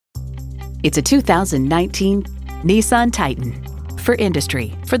It's a 2019 Nissan Titan. For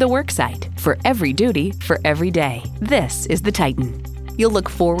industry, for the work site, for every duty, for every day. This is the Titan. You'll look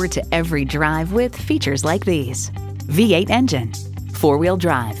forward to every drive with features like these: V8 engine, four-wheel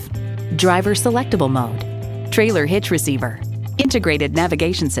drive, driver selectable mode, trailer hitch receiver, integrated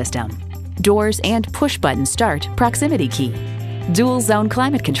navigation system, doors and push-button start proximity key, dual zone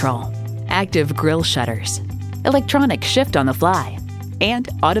climate control, active grille shutters, electronic shift on the fly, and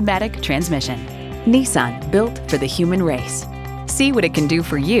automatic transmission. Nissan, built for the human race. See what it can do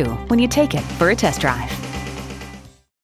for you when you take it for a test drive.